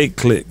for bait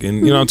click, and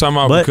you know what I'm talking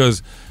about?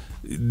 Because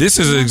this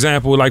is an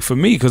example, like for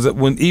me, because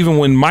even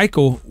when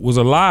Michael was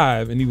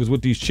alive and he was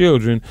with these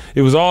children,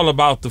 it was all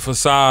about the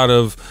facade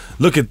of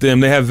look at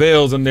them, they have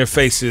veils on their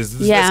faces.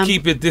 Let's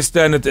keep it this,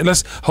 that, and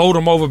let's hold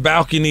them over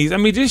balconies. I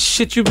mean, this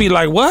shit, you'd be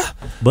like, what?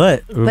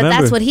 But remember,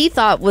 that's what he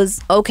thought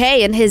was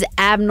okay in his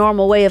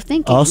abnormal way of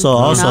thinking.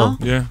 Also,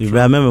 you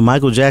remember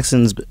Michael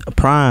Jackson's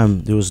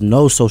prime? There was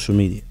no social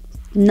media,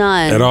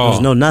 none at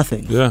all. There was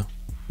nothing. Yeah.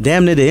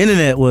 Damn near the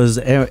internet was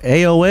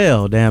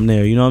AOL, damn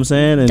near, you know what I'm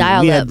saying? And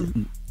dial we up.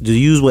 had to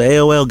use what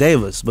AOL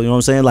gave us. But you know what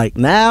I'm saying? Like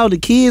now, the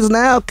kids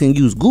now can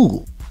use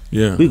Google.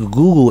 Yeah. We could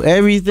Google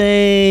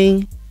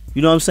everything.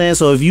 You know what I'm saying?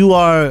 So if you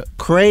are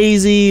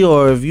crazy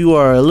or if you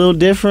are a little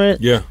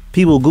different,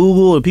 people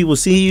Google and people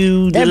see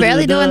you. They're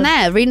barely doing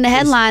that. Reading the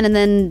headline and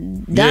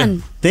then done.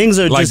 Yeah. Things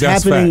are like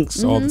just happening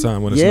all the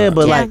time when it's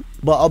not.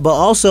 But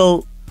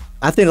also,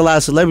 I think a lot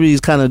of celebrities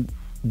kind of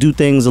do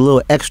things a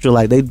little extra,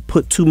 like they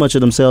put too much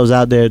of themselves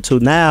out there too.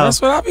 Now that's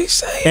what I be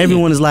saying.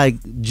 Everyone is like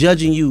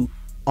judging you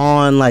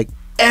on like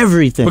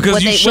everything because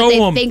what you show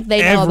them think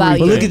they know about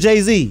you. But look at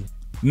Jay-Z.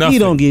 Nothing. He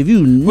don't give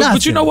you nothing.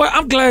 But you know what?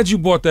 I'm glad you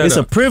brought that up. It's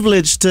a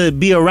privilege to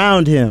be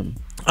around him.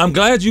 I'm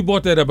glad you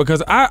brought that up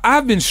because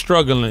I've been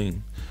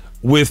struggling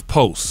with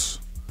posts.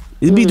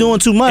 It be doing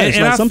too much.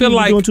 And like I some feel people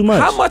like, doing too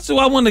much. How much do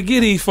I want to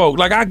give these folk?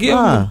 Like I give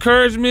them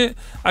encouragement,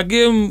 I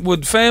give them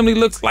what family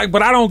looks like,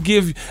 but I don't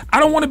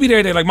want to be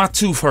there. Like my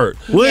tooth hurt.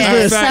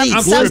 Where's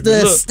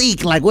the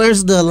steak? Like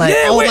where's the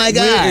oh my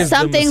God.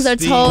 Some things are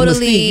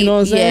totally, you know what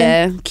I'm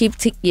saying? keep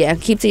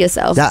to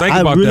yourself.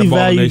 I really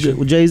value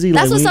with Jay-Z.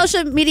 That's what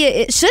social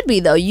media should be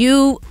though.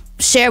 You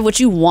share what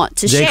you want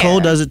to share. J.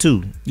 Cole does it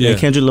too. Yeah.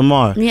 Kendrick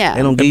Lamar. Yeah.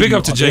 They don't give big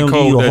up to J.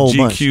 Cole, that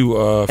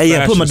GQ hey,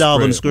 yeah, put my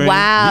dog on the screen.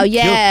 Wow,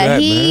 yeah.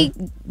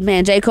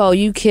 J. Cole,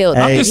 you killed.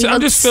 Hey. I'm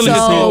just feeling his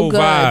whole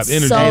vibe,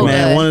 energy. Hey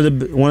man,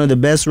 one of the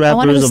best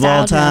rappers of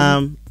all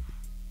time.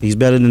 He's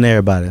better than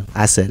everybody.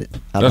 I said it.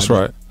 That's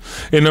right.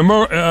 In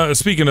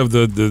speaking of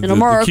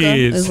the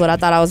kids, is what I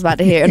thought I was about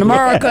to hear. In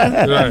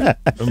America,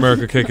 right?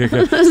 America,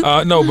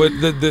 KKK. No, but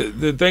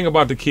the thing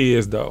about the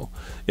kids though,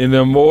 in the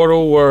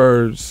immortal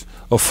words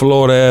of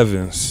Florida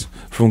Evans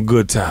from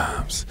Good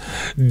Times,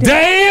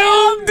 damn.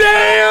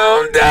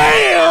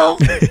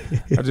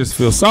 I just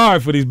feel sorry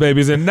for these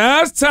babies, and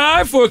now it's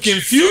time for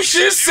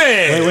Confucius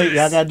Says. Wait,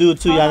 y'all gotta do it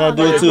too.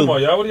 Come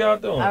on, y'all, what are y'all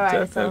doing? All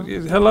right,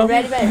 hello.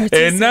 Ready.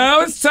 And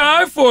now it's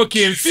time for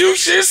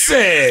Confucius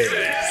Says.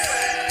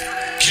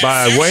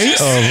 By way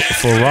of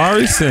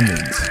Ferrari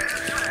Simmons.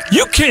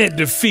 You can't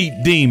defeat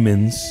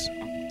demons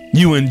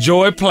you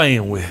enjoy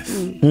playing with.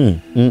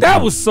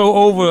 That was so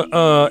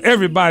over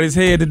everybody's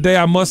head today,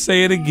 I must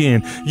say it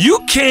again. You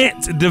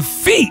can't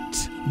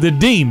defeat the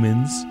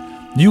demons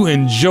you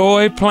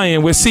enjoy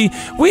playing with. See,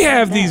 we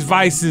have these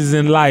vices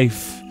in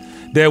life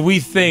that we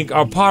think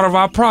are part of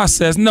our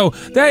process. No,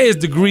 that is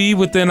the greed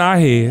within our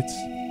heads.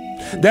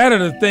 That are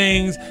the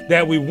things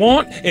that we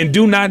want and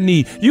do not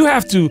need. You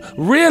have to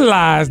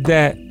realize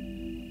that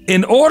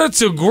in order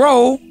to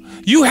grow,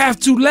 you have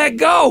to let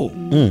go.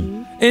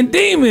 And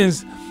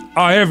demons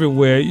are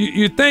everywhere.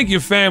 You think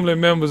your family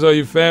members are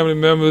your family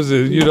members,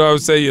 and you know what I'm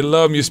saying, you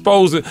love them, you're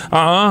supposed to.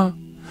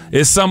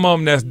 It's some of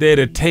them that's there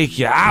to take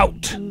you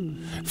out.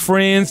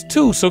 Friends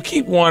too. So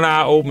keep one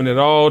eye open at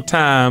all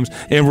times.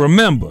 And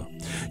remember,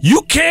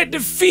 you can't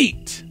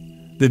defeat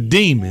the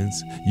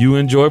demons you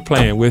enjoy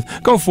playing with.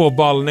 Go for a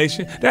Baller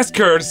Nation. That's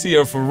courtesy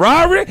of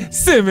Ferrari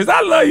Simmons.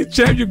 I love you,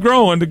 champ. You're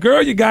growing. The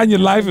girl you got in your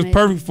life is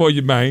perfect for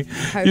you, man.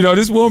 Perfect. You know,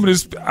 this woman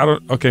is,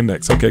 okay,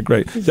 next. Okay,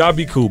 great. Y'all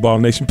be cool,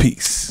 Baller Nation.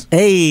 Peace.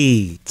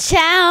 Hey.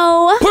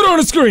 Ciao. Put her on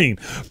the screen.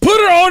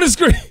 Put her on the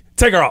screen.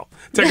 Take her off.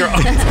 Take her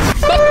off.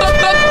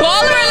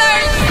 Baller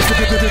alert.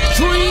 The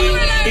dream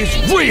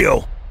is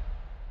real.